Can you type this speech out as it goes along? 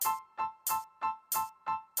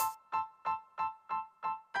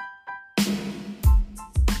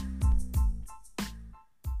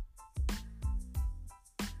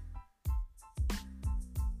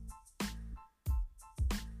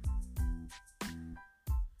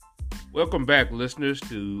Welcome back, listeners,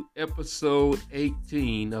 to episode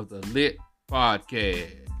 18 of the Lit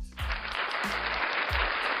Podcast.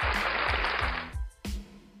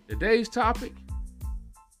 Today's topic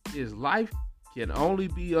is life can only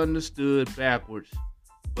be understood backwards,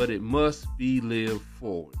 but it must be lived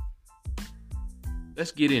forward.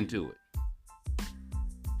 Let's get into it.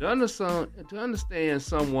 To understand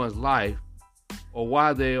someone's life or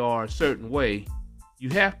why they are a certain way, you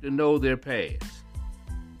have to know their past.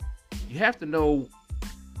 You have to know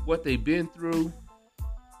what they've been through,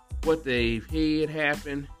 what they've had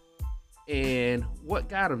happen, and what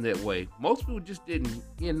got them that way. Most people just didn't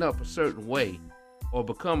end up a certain way or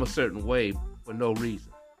become a certain way for no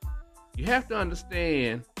reason. You have to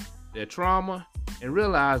understand their trauma and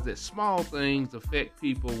realize that small things affect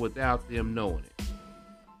people without them knowing it.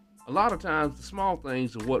 A lot of times the small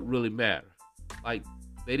things are what really matter. Like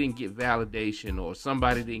they didn't get validation, or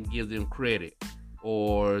somebody didn't give them credit,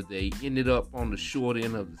 or they ended up on the short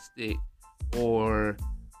end of the stick, or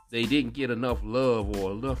they didn't get enough love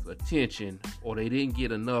or enough attention, or they didn't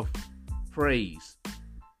get enough praise.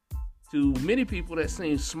 To many people that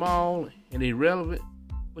seems small and irrelevant,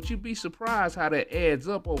 but you'd be surprised how that adds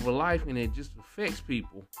up over life, and it just affects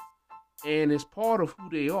people, and it's part of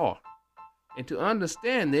who they are. And to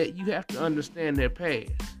understand that, you have to understand their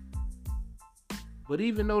past. But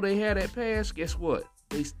even though they had that past, guess what?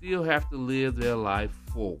 They still have to live their life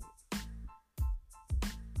forward.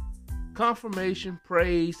 Confirmation,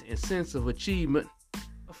 praise, and sense of achievement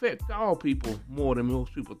affect all people more than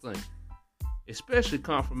most people think, especially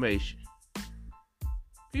confirmation.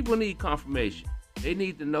 People need confirmation. They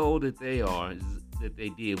need to know that they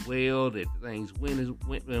did well, that things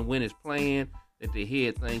went as planned, that they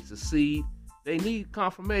had things succeed. They need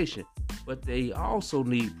confirmation, but they also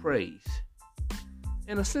need praise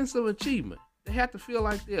and a sense of achievement. They have to feel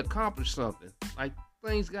like they accomplished something, like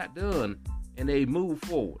things got done and they moved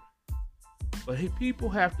forward. But people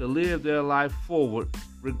have to live their life forward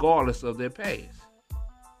regardless of their past.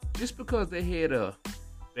 Just because they had a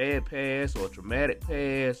bad past or a traumatic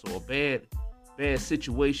past or bad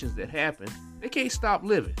situations that happened, they can't stop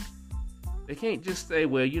living. They can't just say,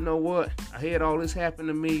 well, you know what? I had all this happen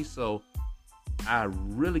to me, so I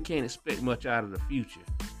really can't expect much out of the future.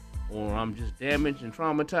 Or I'm just damaged and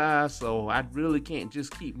traumatized, so I really can't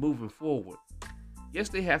just keep moving forward. Yes,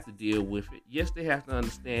 they have to deal with it. Yes, they have to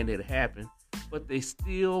understand that it happened, but they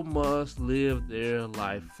still must live their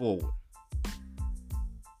life forward.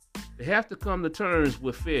 They have to come to terms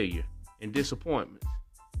with failure and disappointments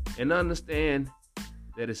and understand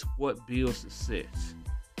that it's what builds success.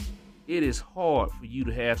 It is hard for you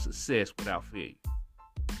to have success without failure.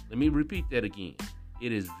 Let me repeat that again.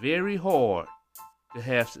 It is very hard to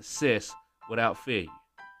have success without failure.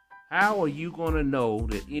 How are you going to know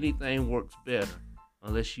that anything works better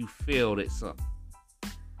unless you failed at something?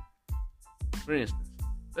 For instance,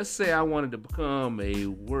 let's say I wanted to become a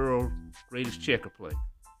world's greatest checker player.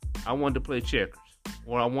 I wanted to play checkers,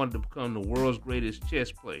 or I wanted to become the world's greatest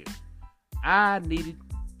chess player. I needed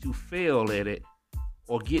to fail at it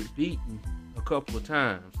or get beaten a couple of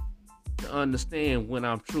times to understand when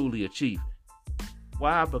I'm truly achieving.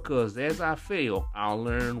 Why? Because as I fail, I'll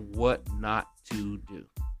learn what not to do.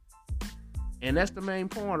 And that's the main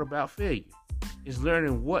point about failure, is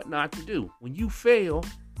learning what not to do. When you fail,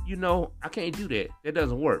 you know, I can't do that. That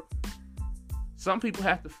doesn't work. Some people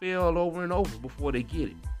have to fail over and over before they get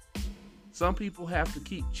it. Some people have to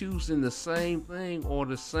keep choosing the same thing or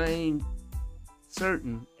the same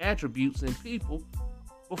certain attributes in people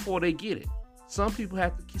before they get it. Some people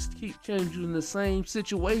have to keep changing the same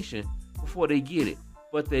situation before they get it.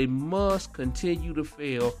 But they must continue to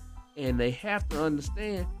fail, and they have to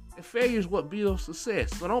understand that failure is what builds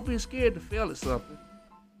success. So don't be scared to fail at something.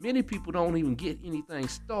 Many people don't even get anything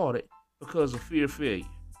started because of fear of failure.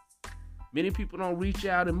 Many people don't reach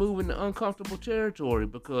out and move into uncomfortable territory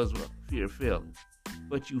because of fear of failing.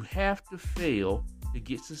 But you have to fail to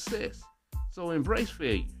get success. So embrace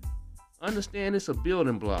failure. Understand it's a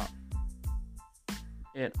building block.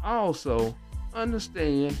 And also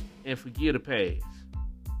understand and forget the past.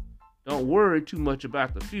 Don't worry too much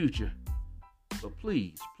about the future, but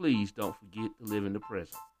please don't forget to live in the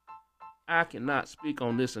present. I cannot speak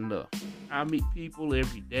on this enough. I meet people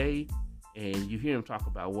every day, and you hear them talk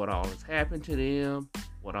about what all has happened to them,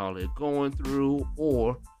 what all they're going through,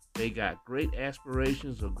 or they got great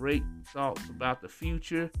aspirations or great thoughts about the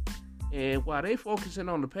future. And while they focusing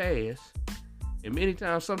on the past, and many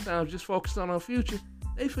times, sometimes just focusing on the future,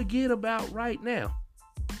 they forget about right now.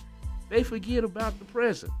 They forget about the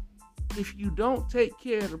present. If you don't take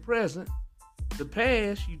care of the present, the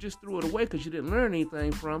past, you just threw it away because you didn't learn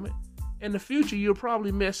anything from it. In the future, you'll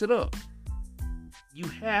probably mess it up. You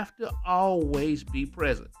have to always be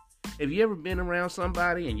present. Have you ever been around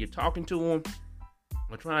somebody and you're talking to them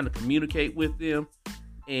or trying to communicate with them,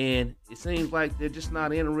 and it seems like they're just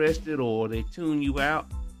not interested or they tune you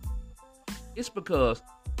out? It's because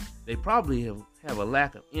they probably have a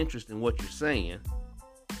lack of interest in what you're saying,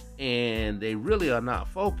 and they really are not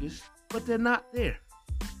focused, but they're not there.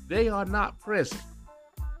 They are not present.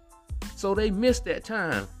 So they missed that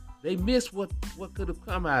time. They missed what could have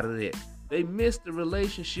come out of it. They missed the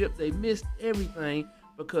relationship. They missed everything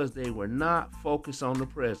because they were not focused on the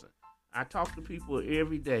present. I talk to people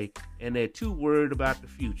every day, and they're too worried about the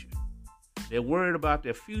future. They're worried about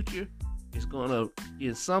their future is going to,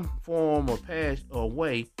 in some form or past or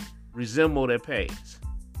way, resemble their past.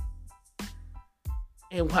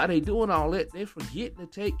 And while they're doing all that, they're forgetting to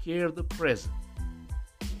take care of the present.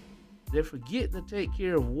 They're forgetting to take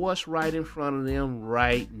care of what's right in front of them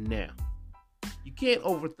right now. You can't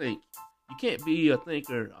overthink. You can't be a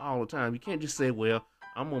thinker all the time. You can't just say, well,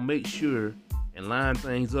 I'm going to make sure and line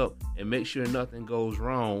things up and make sure nothing goes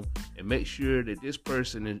wrong and make sure that this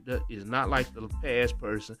person is not like the past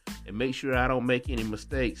person and make sure I don't make any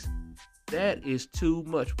mistakes. That is too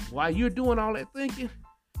much. While you're doing all that thinking,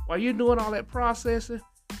 while you're doing all that processing,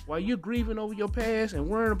 while you're grieving over your past and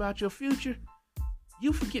worrying about your future,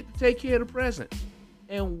 you forget to take care of the present.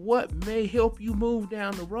 And what may help you move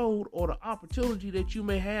down the road or the opportunity that you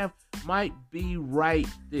may have might be right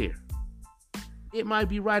there. It might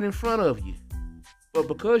be right in front of you. But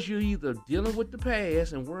because you're either dealing with the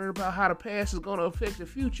past and worrying about how the past is going to affect the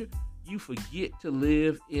future, you forget to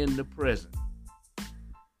live in the present.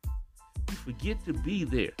 You forget to be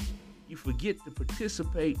there. You forget to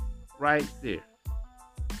participate right there.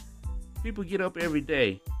 People get up every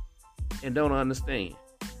day and don't understand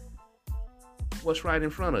what's right in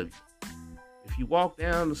front of you. If you walk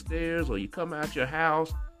down the stairs or you come out your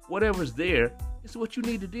house, whatever's there is what you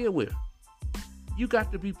need to deal with. You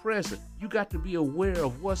got to be present. You got to be aware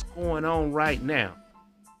of what's going on right now.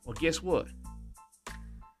 Well, guess what?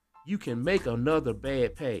 You can make another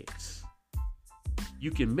bad pass.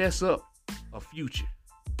 You can mess up a future.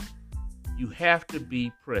 You have to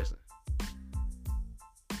be present.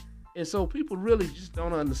 And so people really just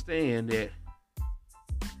don't understand that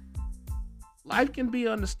life can be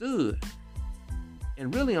understood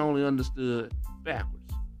and really only understood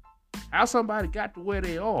backwards. How somebody got to where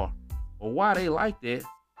they are or why they like that,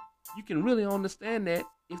 you can really understand that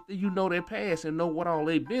if you know their past and know what all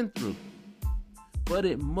they've been through. But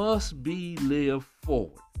it must be lived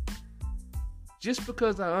forward. Just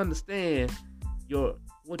because I understand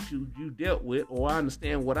what you dealt with, or I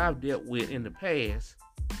understand what I've dealt with in the past,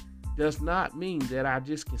 does not mean that I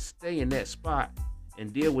just can stay in that spot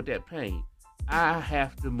and deal with that pain. I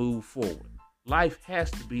have to move forward. Life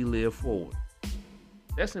has to be lived forward.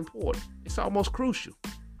 That's important. It's almost crucial.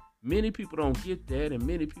 Many people don't get that, and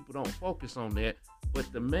many people don't focus on that.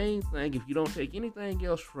 But the main thing, if you don't take anything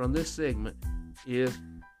else from this segment, is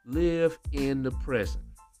live in the present.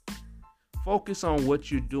 Focus on what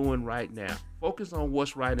you're doing right now. Focus on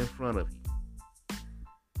what's right in front of you.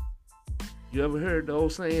 You ever heard the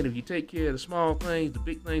old saying, if you take care of the small things, the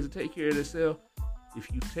big things will take care of themselves?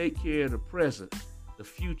 If you take care of the present, the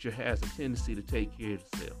future has a tendency to take care of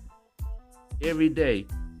itself. Every day,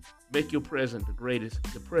 make your present the greatest,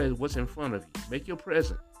 what's in front of you. Make your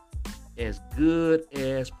present as good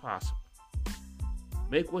as possible.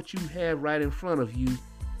 Make what you have right in front of you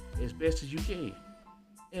as best as you can.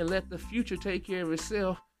 And let the future take care of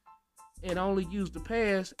itself and only use the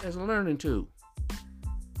past as a learning tool.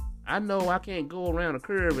 I know I can't go around a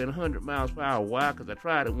curve at 100 miles per hour. Why? Because I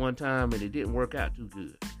tried it one time and it didn't work out too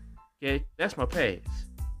good. Okay? That's my past.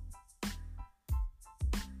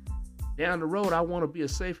 Down the road, I want to be a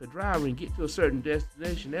safer driver and get to a certain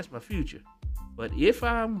destination. That's my future. But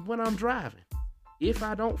when I'm driving, if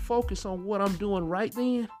I don't focus on what I'm doing right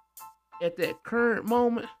then, at that current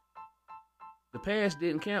moment, the past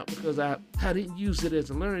didn't count because I didn't use it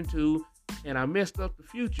as a learning tool and I messed up the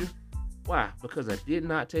future. Why? Because I did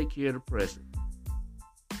not take care of the present.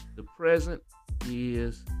 The present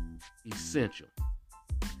is essential.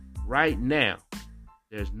 Right now,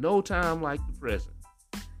 there's no time like the present.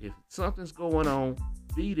 If something's going on,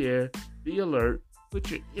 be there, be alert,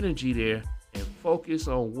 put your energy there, and focus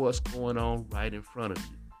on what's going on right in front of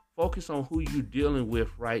you. Focus on who you're dealing with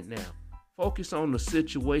right now. Focus on the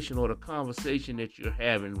situation or the conversation that you're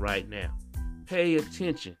having right now. Pay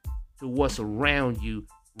attention to what's around you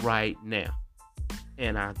right now.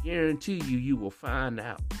 And I guarantee you will find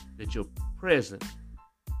out that your present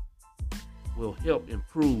will help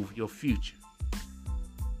improve your future.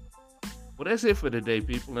 Well, that's it for today,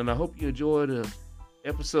 people, and I hope you enjoyed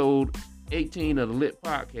episode 18 of the Lit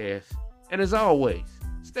Podcast. And as always,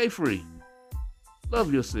 stay free,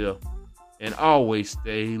 love yourself, and always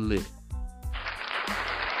stay lit.